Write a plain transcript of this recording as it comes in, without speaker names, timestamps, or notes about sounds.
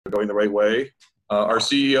going the right way. Our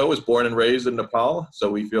CEO was born and raised in Nepal,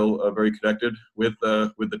 so we feel very connected with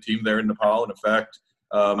the team there in Nepal. And in fact,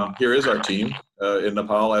 here is our team in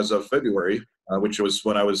Nepal as of February, which was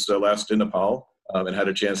when I was last in Nepal, and had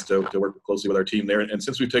a chance to work closely with our team there. And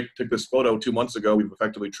since we took this photo 2 months ago, we've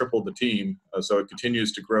effectively tripled the team, so it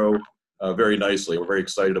continues to grow very nicely. We're very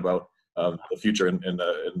excited about the future in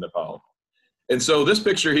Nepal. And so this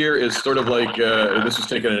picture here is sort of like, this was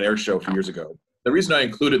taken at an air show a few years ago. The reason I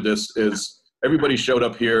included this is everybody showed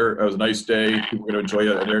up here. It was a nice day. People were going to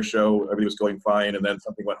enjoy an air show. Everything was going fine, and then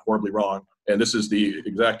something went horribly wrong. And this is the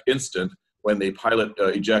exact instant when the pilot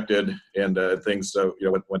ejected and things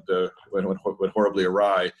went horribly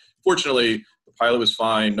awry. Fortunately, the pilot was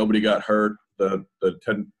fine. Nobody got hurt. The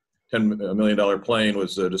 $10 million plane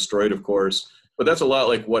was destroyed, of course. But that's a lot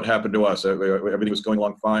like what happened to us. Everything was going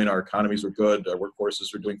along fine. Our economies were good. Our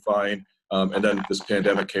workforces were doing fine. And then this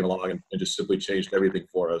pandemic came along and just simply changed everything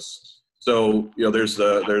for us. So, there's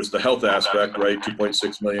the health aspect, right?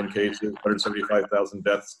 2.6 million cases, 175,000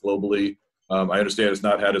 deaths globally. I understand it's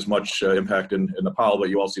not had as much impact in Nepal, but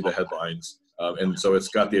you all see the headlines. And so it's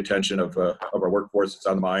got the attention of our workforce. It's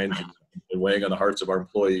on the minds and weighing on the hearts of our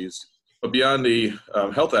employees. But beyond the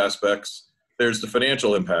health aspects, there's the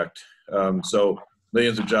financial impact. So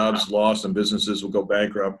millions of jobs lost and businesses will go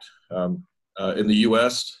bankrupt. In the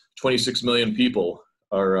U.S., 26 million people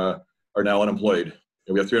are now unemployed.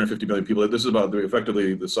 And we have 350 million people. This is about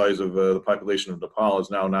effectively the size of the population of Nepal is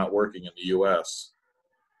now not working in the U.S.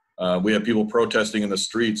 We have people protesting in the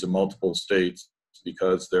streets in multiple states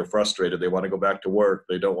because they're frustrated. They want to go back to work.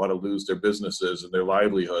 They don't want to lose their businesses and their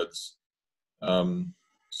livelihoods.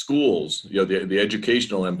 Schools, the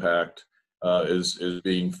educational impact is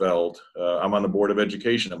being felt. I'm on the board of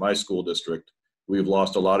education at my school district. We've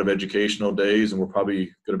lost a lot of educational days, and we're probably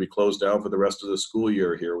going to be closed down for the rest of the school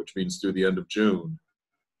year here, which means through the end of June.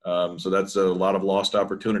 So that's a lot of lost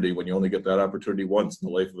opportunity when you only get that opportunity once in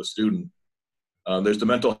the life of a student. There's the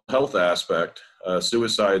mental health aspect.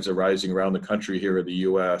 Suicides are rising around the country here in the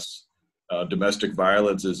U.S. Domestic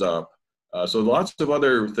violence is up. So lots of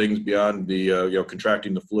other things beyond the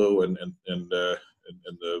contracting the flu and the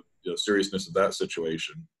seriousness of that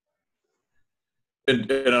situation. And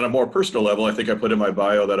on a more personal level, I think I put in my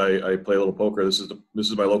bio that I play a little poker. This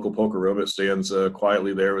is my local poker room. It stands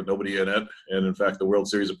quietly there with nobody in it. And in fact, the World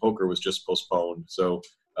Series of Poker was just postponed. So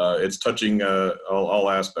it's touching all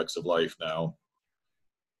aspects of life now.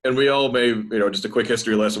 And we all may, just a quick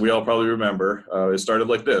history lesson, we all probably remember, it started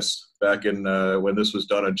like this. Back in when this was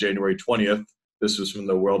done on January 20th, this was from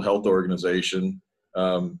the World Health Organization.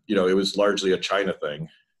 It was largely a China thing.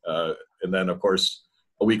 And then, of course,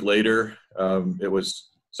 a week later, it was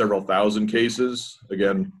several thousand cases,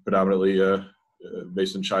 again, predominantly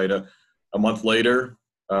based in China. A month later,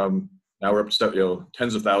 now we're up to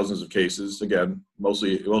tens of thousands of cases, again,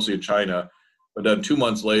 mostly in China. But then 2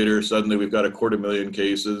 months later, suddenly we've got 250,000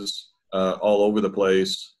 cases all over the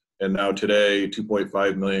place. And now today,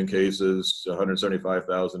 2.5 million cases,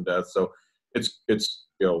 175,000 deaths. So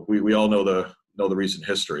we all know the recent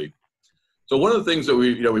history. So one of the things that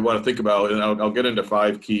we want to think about, and I'll get into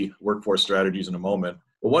 5 key workforce strategies in a moment.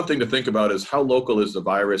 But one thing to think about is how local is the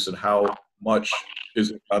virus and how much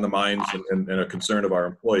is on the minds and a concern of our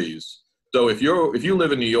employees. So if you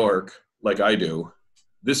live in New York, like I do,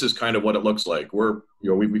 this is kind of what it looks like.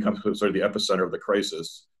 We've become sort of the epicenter of the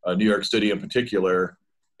crisis. New York City in particular,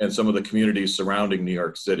 and some of the communities surrounding New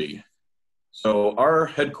York City. So our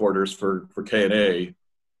headquarters for KNA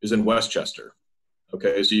is in Westchester.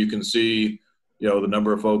 Okay, so you can see, the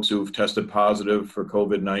number of folks who've tested positive for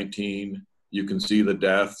COVID-19. You can see the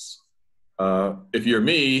deaths. If you're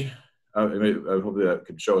me, I hope that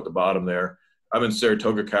could show at the bottom there. I'm in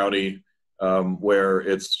Saratoga County, where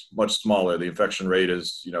it's much smaller. The infection rate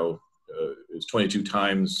is 22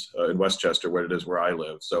 times in Westchester what it is where I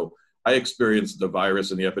live. So I experienced the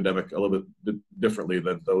virus and the epidemic a little bit differently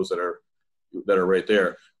than those that are right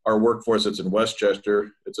there. Our workforce that's in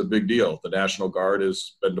Westchester, it's a big deal. The National Guard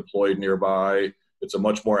has been deployed nearby. It's a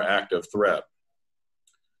much more active threat.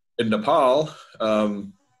 In Nepal,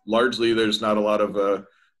 largely there's not a lot of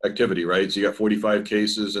activity, right? So you got 45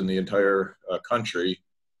 cases in the entire country.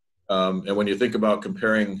 And when you think about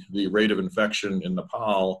comparing the rate of infection in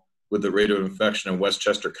Nepal with the rate of infection in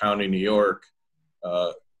Westchester County, New York,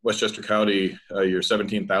 Westchester County, you're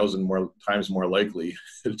 17,000 more times more likely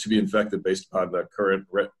to be infected based upon the current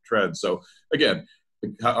trend. So again,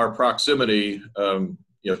 our proximity, to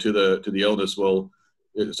the illness will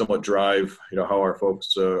somewhat drive, how our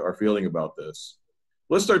folks are feeling about this.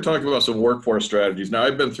 Let's start talking about some workforce strategies. Now,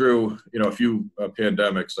 I've been through, a few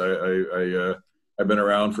pandemics. I've been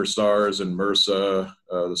around for SARS and MRSA,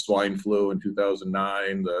 the swine flu in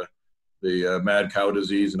 2009, the mad cow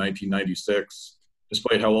disease in 1996.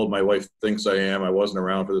 Despite how old my wife thinks I am, I wasn't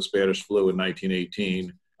around for the Spanish flu in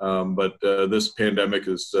 1918. But this pandemic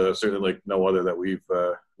is certainly like no other that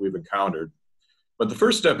we've encountered. But the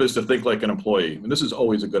first step is to think like an employee, and this is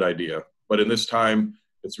always a good idea. But in this time,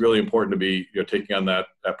 it's really important to be taking on that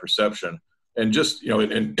perception. And just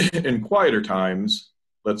in quieter times,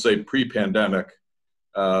 let's say pre-pandemic,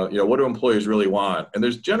 what do employees really want? And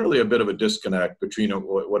there's generally a bit of a disconnect between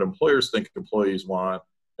what employers think employees want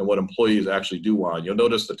and what employees actually do want. You'll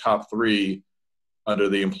notice the top three under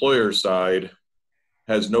the employer side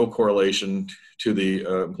has no correlation to the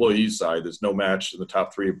employee side. There's no match in the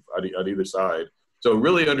top three on either side. So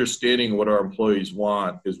really understanding what our employees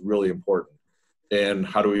want is really important. And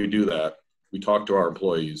how do we do that? We talk to our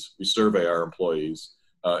employees, we survey our employees,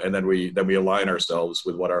 and then we align ourselves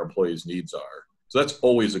with what our employees' needs are. So that's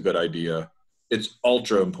always a good idea. It's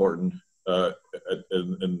ultra important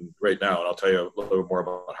and right now, and I'll tell you a little bit more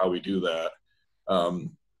about how we do that.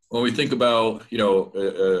 When we think about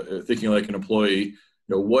thinking like an employee,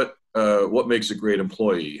 what makes a great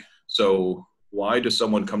employee? So why does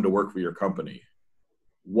someone come to work for your company?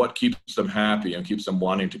 What keeps them happy and keeps them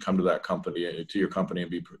wanting to come to that company, to your company,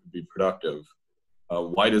 and be productive?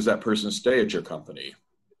 Why does that person stay at your company?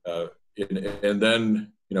 And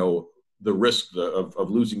then, the risk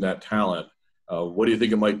of losing that talent. What do you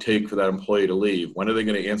think it might take for that employee to leave? When are they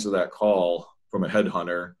going to answer that call from a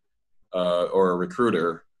headhunter or a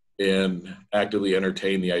recruiter and actively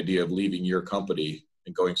entertain the idea of leaving your company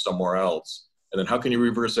and going somewhere else? And then how can you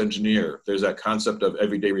reverse engineer? There's that concept of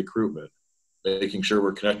everyday recruitment, making sure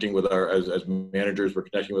we're connecting with as managers, we're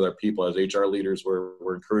connecting with our people, as HR leaders,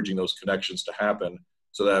 we're encouraging those connections to happen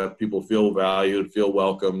so that people feel valued, feel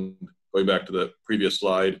welcomed. Going back to the previous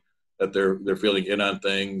slide, that they're feeling in on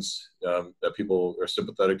things, that people are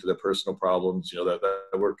sympathetic to their personal problems, that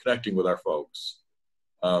we're connecting with our folks.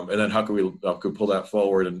 And then how can we pull that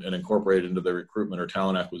forward and incorporate it into the recruitment or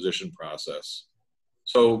talent acquisition process?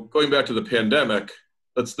 So going back to the pandemic,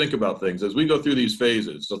 let's think about things as we go through these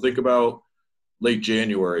phases. So think about late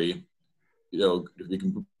January, if you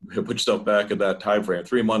can put yourself back at that time frame,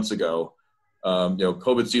 3 months ago,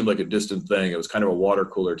 COVID seemed like a distant thing. It was kind of a water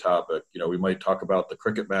cooler topic. We might talk about the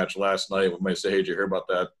cricket match last night. We might say, hey, did you hear about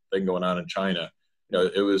that thing going on in China?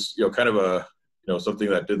 It was, kind of a, something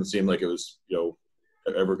that didn't seem like it was,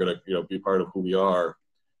 ever going to, be part of who we are.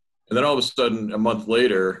 And then all of a sudden, a month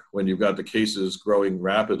later, when you've got the cases growing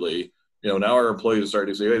rapidly, now our employees are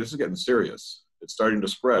starting to say, hey, this is getting serious. It's starting to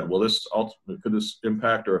spread. Well, could this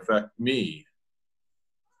impact or affect me?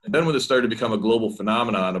 And then when it started to become a global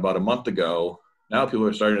phenomenon about a month ago, now people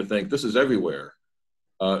are starting to think this is everywhere.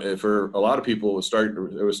 And for a lot of people, it was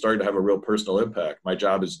starting to have a real personal impact. My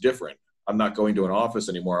job is different. I'm not going to an office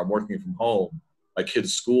anymore. I'm working from home. My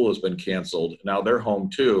kids' school has been canceled. Now they're home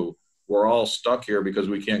too. We're all stuck here because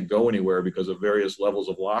we can't go anywhere because of various levels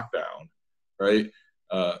of lockdown, right?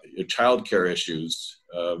 Child care issues,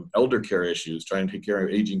 elder care issues, trying to take care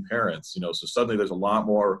of aging parents. So suddenly there's a lot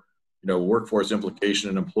more workforce implication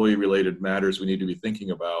and employee-related matters we need to be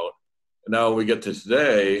thinking about. And now when we get to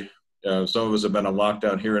today, some of us have been on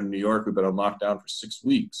lockdown here in New York. We've been on lockdown for 6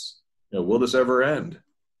 weeks. Will this ever end?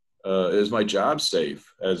 Is my job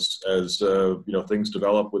safe? As things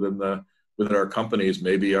develop within our companies,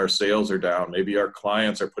 maybe our sales are down. Maybe our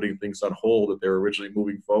clients are putting things on hold that they were originally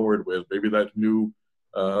moving forward with. Maybe that new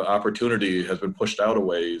opportunity has been pushed out a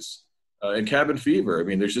ways. And cabin fever. I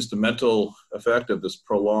mean, there's just the mental effect of this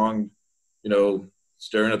prolonged,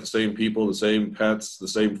 staring at the same people, the same pets, the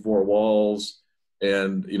same four walls.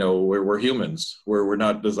 And, we're humans. We're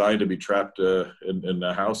not designed to be trapped in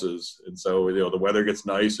the houses. And so, the weather gets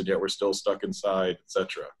nice and yet we're still stuck inside, et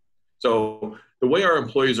cetera. So the way our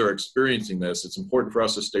employees are experiencing this, it's important for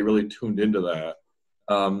us to stay really tuned into that.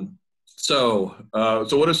 So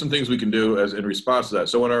what are some things we can do in response to that?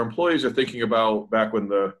 So when our employees are thinking about back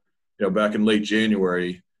in late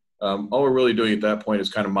January, all we're really doing at that point is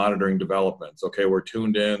kind of monitoring developments. Okay, we're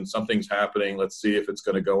tuned in, something's happening, let's see if it's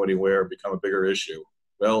going to go anywhere, become a bigger issue.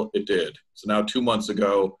 Well, it did. So now 2 months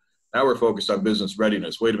ago, now we're focused on business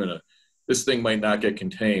readiness. Wait a minute, this thing might not get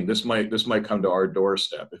contained. This might come to our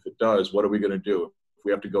doorstep. If it does, what are we going to do? If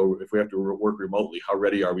we have to work remotely, how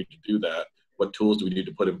ready are we to do that? What tools do we need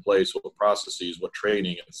to put in place? What processes, what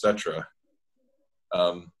training, et cetera?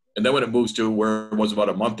 And then when it moves to where it was about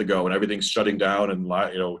a month ago and everything's shutting down and,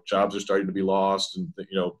 jobs are starting to be lost and,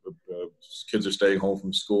 kids are staying home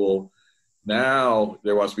from school, now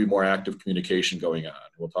there wants to be more active communication going on.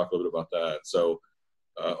 We'll talk a little bit about that. So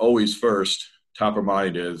always first, top of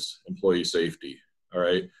mind is employee safety. All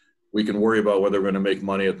right. We can worry about whether we're going to make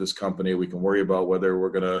money at this company. We can worry about whether we're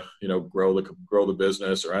going to, grow the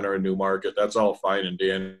business or enter a new market. That's all fine and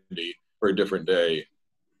dandy for a different day.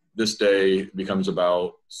 This day becomes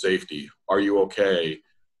about safety. Are you okay?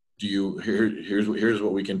 Here's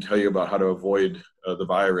what we can tell you about how to avoid the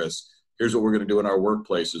virus. Here's what we're going to do in our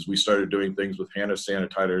workplaces. We started doing things with hand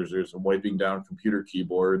sanitizers and wiping down computer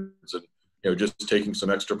keyboards and just taking some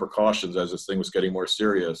extra precautions as this thing was getting more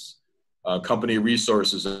serious. Company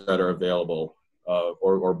resources that are available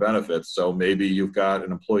or benefits. So maybe you've got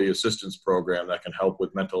an employee assistance program that can help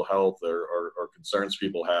with mental health or concerns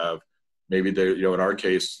people have. Maybe they, in our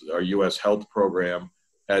case, our U.S. health program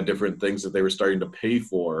had different things that they were starting to pay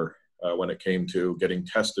for when it came to getting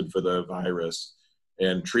tested for the virus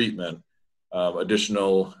and treatment.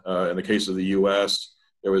 Additional, in the case of the U.S.,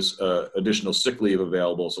 there was additional sick leave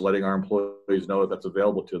available. So letting our employees know that that's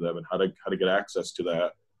available to them and how to get access to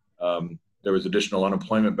that. There was additional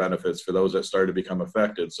unemployment benefits for those that started to become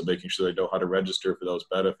affected. So making sure they know how to register for those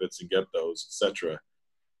benefits and get those, et cetera.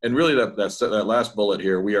 And really that last bullet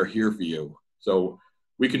here, we are here for you. So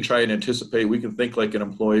we can try and anticipate, we can think like an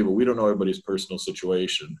employee, but we don't know everybody's personal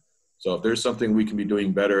situation. So if there's something we can be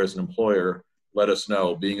doing better as an employer, let us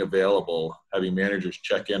know. Being available, having managers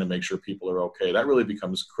check in and make sure people are okay, that really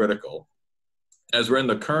becomes critical. As we're in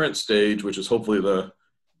the current stage, which is hopefully the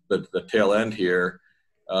tail end here,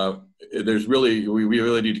 we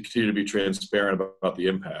really need to continue to be transparent about the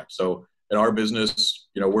impact. So in our business,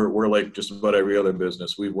 we're like just about every other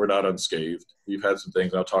business. We're not unscathed. We've had some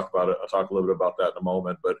things. I'll talk about it. I'll talk a little bit about that in a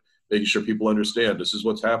moment. But making sure people understand this is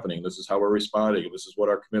what's happening. This is how we're responding. This is what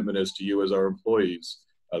our commitment is to you as our employees.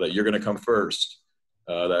 That you're going to come first.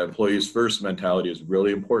 That employees first mentality is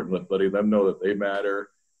really important. Letting them know that they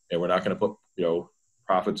matter, and we're not going to put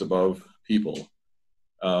profits above people.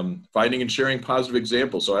 Finding and sharing positive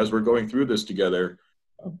examples. So as we're going through this together,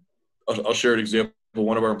 I'll share an example.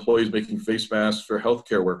 One of our employees making face masks for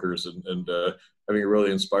healthcare workers and having a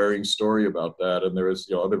really inspiring story about that. And there is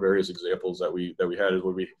other various examples that we had is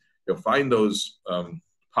where we find those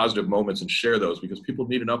positive moments and share those because people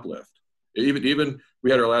need an uplift. Even we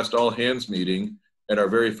had our last all hands meeting, and our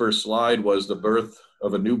very first slide was the birth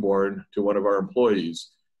of a newborn to one of our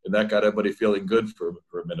employees, and that got everybody feeling good for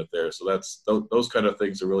a minute there. So those kind of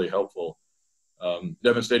things are really helpful.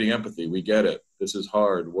 Demonstrating empathy. We get it. This is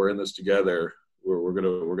hard. We're in this together. We're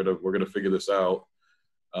gonna figure this out.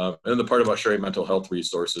 And the part about sharing mental health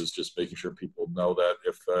resources, just making sure people know that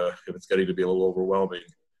if it's getting to be a little overwhelming,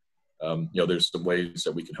 there's some ways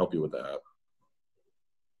that we can help you with that.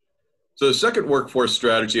 So the second workforce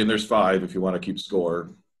strategy, and there's 5 if you want to keep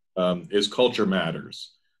score, is culture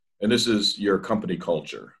matters. And this is your company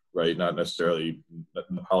culture, right? Not necessarily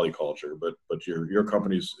polyculture, but your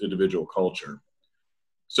company's individual culture.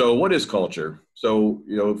 So what is culture? So,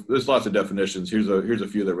 there's lots of definitions. Here's a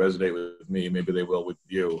few that resonate with me. Maybe they will with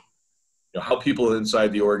you. How people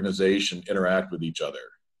inside the organization interact with each other,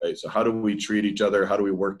 right? So how do we treat each other? How do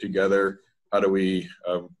we work together? How do we,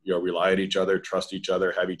 rely on each other, trust each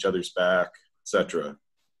other, have each other's back, etc.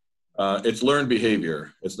 It's learned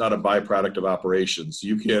behavior. It's not a byproduct of operations.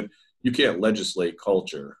 You can't legislate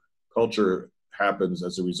culture. Culture happens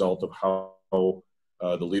as a result of how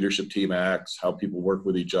the leadership team acts, how people work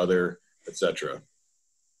with each other, etc.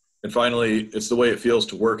 And finally, it's the way it feels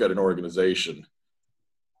to work at an organization.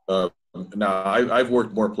 Now, I've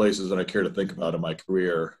worked more places than I care to think about in my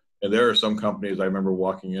career, and there are some companies I remember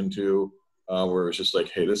walking into where it's just like,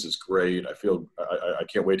 hey, this is great. I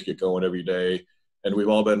can't wait to get going every day. And we've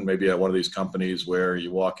all been maybe at one of these companies where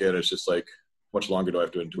you walk in, it's just like, how much longer do I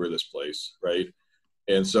have to endure this place, right?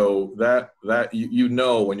 And so that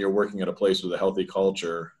when you're working at a place with a healthy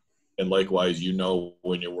culture, and likewise,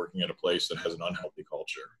 when you're working at a place that has an unhealthy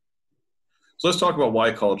culture. So let's talk about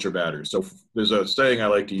why culture matters. So there's a saying I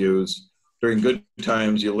like to use: during good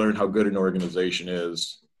times, you learn how good an organization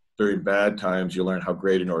is. During bad times, you learn how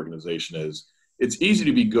great an organization is. It's easy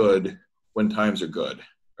to be good when times are good,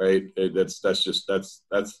 right? That's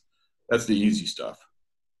the easy stuff.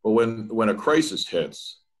 But when a crisis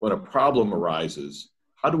hits, when a problem arises,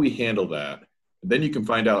 how do we handle that? And then you can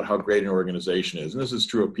find out how great an organization is. And this is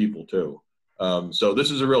true of people too. So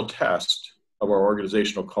this is a real test of our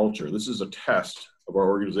organizational culture. This is a test of our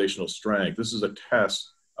organizational strength. This is a test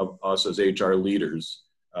of us as HR leaders,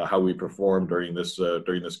 how we perform during this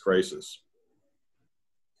crisis.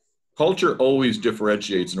 Culture always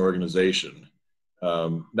differentiates an organization,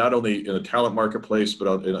 not only in the talent marketplace, but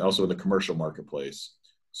also in the commercial marketplace.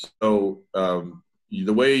 So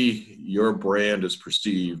the way your brand is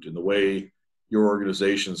perceived and the way your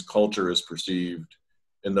organization's culture is perceived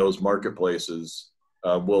in those marketplaces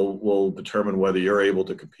will determine whether you're able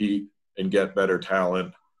to compete and get better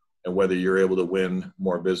talent and whether you're able to win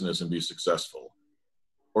more business and be successful.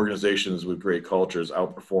 Organizations with great cultures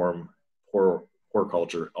outperform poor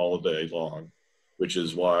culture all day long, which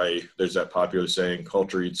is why there's that popular saying,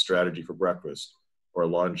 culture eats strategy for breakfast or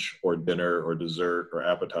lunch or dinner or dessert or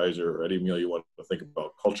appetizer or any meal you want to think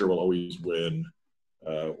about. Culture will always win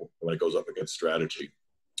when it goes up against strategy.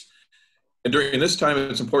 And during this time,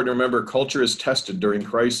 it's important to remember culture is tested during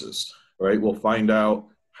crisis, right? We'll find out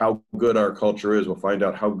how good our culture is. We'll find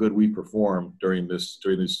out how good we perform during this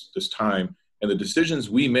time. And the decisions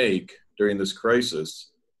we make during this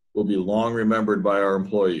crisis will be long remembered by our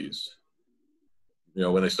employees. You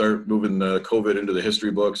know, when they start moving COVID into the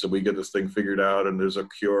history books and we get this thing figured out and there's a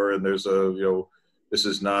cure and there's this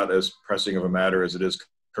is not as pressing of a matter as it is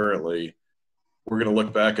currently, we're going to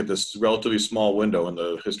look back at this relatively small window in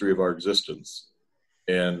the history of our existence.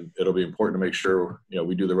 And it'll be important to make sure,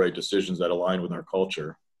 we do the right decisions that align with our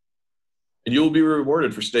culture. And you'll be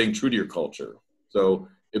rewarded for staying true to your culture. So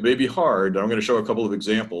it may be hard. I'm going to show a couple of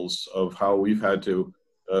examples of how we've had to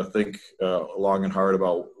think long and hard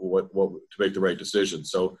about what to make the right decision.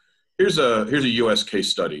 So here's a U.S. case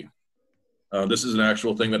study. This is an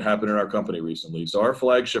actual thing that happened in our company recently. So our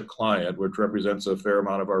flagship client, which represents a fair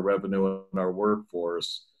amount of our revenue and our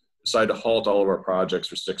workforce, decided to halt all of our projects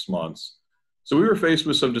for 6 months. So we were faced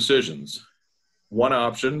with some decisions. One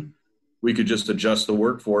option, we could just adjust the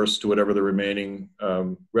workforce to whatever the remaining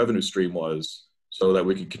revenue stream was so that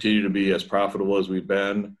we could continue to be as profitable as we've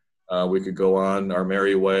been. We could go on our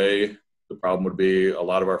merry way. The problem would be a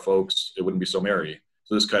lot of our folks, it wouldn't be so merry.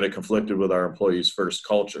 So this kind of conflicted with our employees' first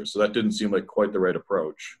culture. So that didn't seem like quite the right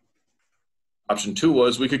approach. Option 2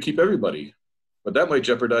 was we could keep everybody, but that might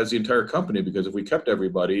jeopardize the entire company, because if we kept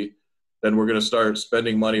everybody, then we're going to start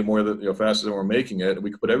spending money more than faster than we're making it, and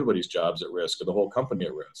we could put everybody's jobs at risk and the whole company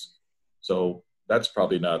at risk. So that's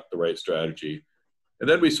probably not the right strategy. And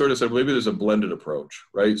then we sort of said, maybe there's a blended approach,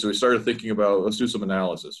 right? So we started thinking about, let's do some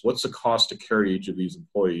analysis. What's the cost to carry each of these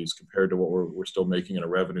employees compared to what we're still making in a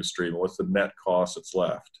revenue stream? What's the net cost that's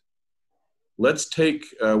left? Let's take,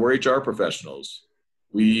 we're HR professionals.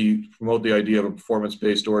 We promote the idea of a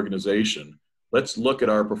performance-based organization. Let's look at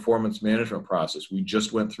our performance management process. We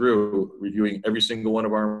just went through reviewing every single one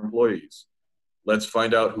of our employees. Let's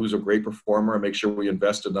find out who's a great performer and make sure we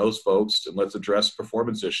invest in those folks, and let's address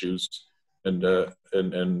performance issues and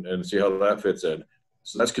see how that fits in.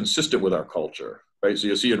 So that's consistent with our culture, right? So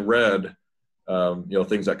you see in red,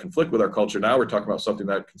 things that conflict with our culture. Now we're talking about something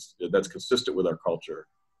that's consistent with our culture.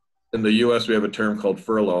 In the U.S., we have a term called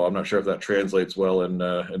furlough. I'm not sure if that translates well in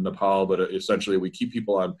Nepal, but essentially we keep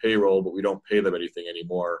people on payroll, but we don't pay them anything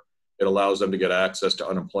anymore. It allows them to get access to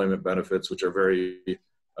unemployment benefits, which are very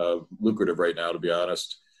lucrative right now, to be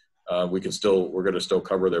honest. We're going to still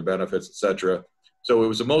cover their benefits, et cetera. So it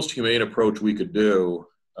was the most humane approach we could do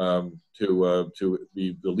to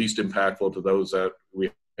be the least impactful to those that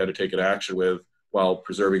we had to take an action with, while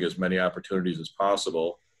preserving as many opportunities as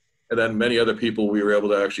possible. And then many other people, we were able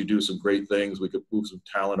to actually do some great things. We could move some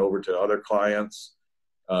talent over to other clients.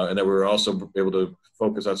 And then we were also able to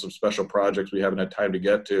focus on some special projects we haven't had time to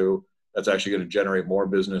get to that's actually going to generate more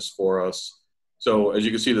business for us. So as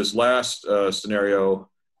you can see, this last scenario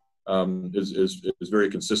is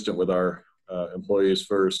very consistent with our employees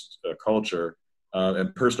first culture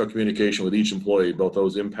and personal communication with each employee, both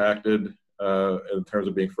those impacted in terms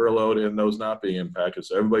of being furloughed and those not being impacted.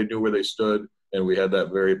 So everybody knew where they stood, and we had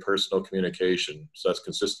that very personal communication. So that's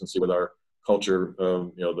consistency with our culture,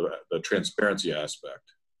 the transparency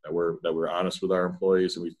aspect, that we're honest with our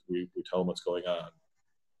employees and we tell them what's going on.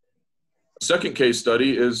 The second case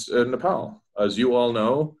study is in Nepal. As you all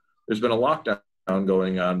know, there's been a lockdown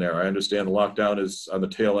going on there. I understand the lockdown is on the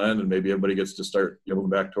tail end, and maybe everybody gets to start moving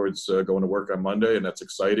back towards going to work on Monday, and that's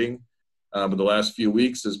exciting. But the last few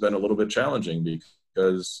weeks has been a little bit challenging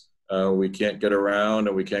because we can't get around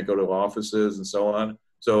and we can't go to offices and so on.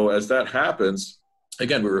 So as that happens,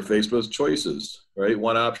 again, we were faced with choices, right?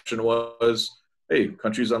 One option was, hey,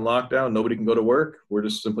 country's on lockdown, nobody can go to work. We're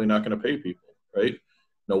just simply not going to pay people, right?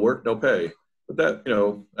 No work, no pay. But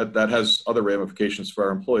that has other ramifications for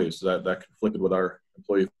our employees. So that conflicted with our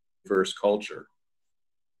employee first culture.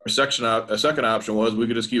 A second option was we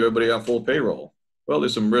could just keep everybody on full payroll. Well,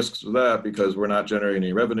 there's some risks with that because we're not generating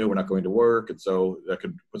any revenue, we're not going to work, and so that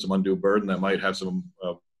could put some undue burden that might have some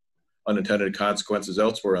unintended consequences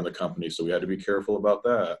elsewhere on the company. So we had to be careful about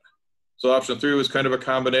that. So option 3 was kind of a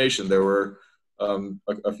combination. There were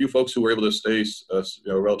a few folks who were able to stay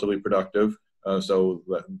relatively productive. So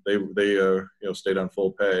they stayed on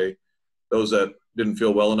full pay. Those that didn't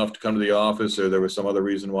feel well enough to come to the office, or there was some other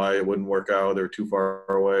reason why it wouldn't work out, they're too far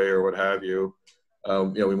away or what have you,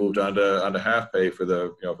 we moved on to half pay for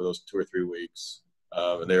for those 2 or 3 weeks.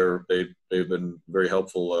 And they've been very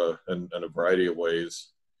helpful in a variety of ways.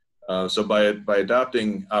 So by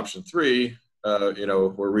adopting option 3,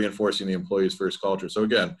 we're reinforcing the employees first culture. So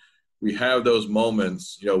again, we have those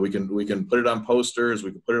moments, we can put it on posters,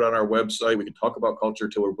 we can put it on our website, we can talk about culture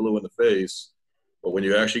till we're blue in the face. But when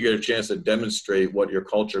you actually get a chance to demonstrate what your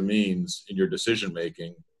culture means in your decision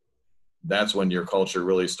making, that's when your culture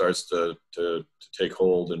really starts to take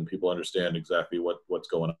hold and people understand exactly what's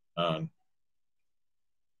going on.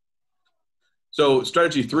 So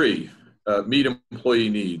strategy 3, meet employee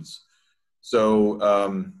needs. So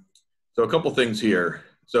a couple things here.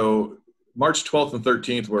 So March 12th and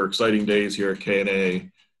 13th were exciting days here at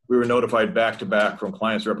KNA. We were notified back-to-back from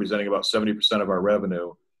clients representing about 70% of our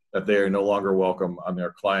revenue that they are no longer welcome on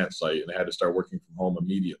their client site, and they had to start working from home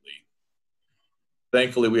immediately.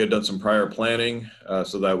 Thankfully, we had done some prior planning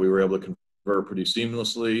so that we were able to convert pretty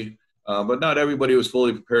seamlessly, but not everybody was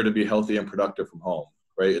fully prepared to be healthy and productive from home,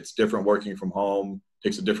 right? It's different working from home,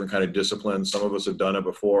 takes a different kind of discipline. Some of us have done it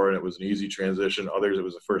before and it was an easy transition. Others, it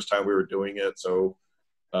was the first time we were doing it, so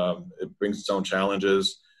it brings its own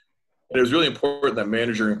challenges. And it was really important that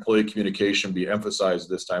manager-employee communication be emphasized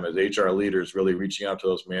this time as HR leaders really reaching out to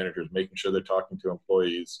those managers, making sure they're talking to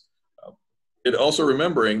employees. And also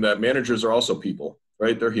remembering that managers are also people,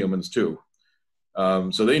 right? They're humans too.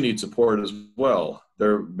 So they need support as well.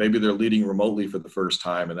 Maybe they're leading remotely for the first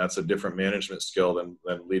time, and that's a different management skill than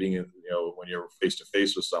leading, when you're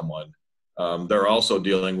face-to-face with someone. They're also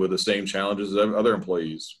dealing with the same challenges as other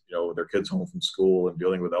employees, with their kids home from school and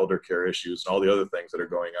dealing with elder care issues and all the other things that are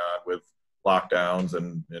going on with lockdowns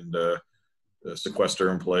and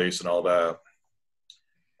sequester in place and all that.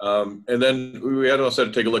 And then we had also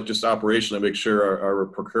to take a look just operationally, make sure our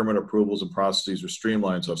procurement approvals and processes were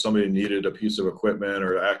streamlined. So if somebody needed a piece of equipment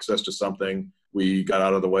or access to something, we got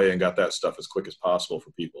out of the way and got that stuff as quick as possible for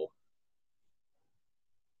people.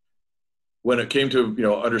 When it came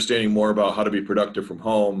to understanding more about how to be productive from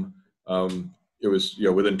home, it was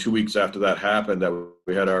within 2 weeks after that happened that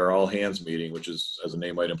we had our all hands meeting, which is, as the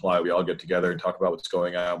name might imply, we all get together and talk about what's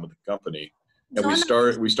going on with the company. And we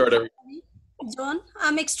start every. John,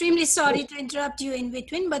 I'm extremely sorry to interrupt you in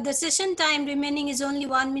between, but the session time remaining is only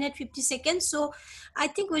 1 minute 50 seconds. So I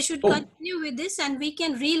think we should continue with this, and we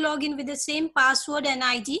can re-log in with the same password and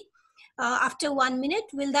ID after 1 minute.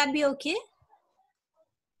 Will that be okay?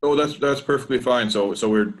 Oh, that's perfectly fine. So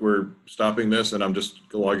we're stopping this, and I'm just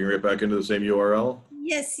logging right back into the same URL.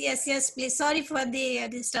 Yes, please. Sorry for the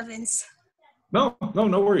disturbance. No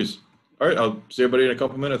worries. All right, I'll see everybody in a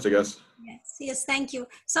couple minutes, I guess. Yes, thank you.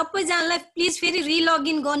 सबैजनालाई please फेरि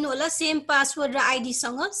re-login गर्नु होला, same password र ID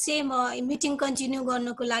सँग, same meeting continue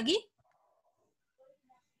गर्नको लागि.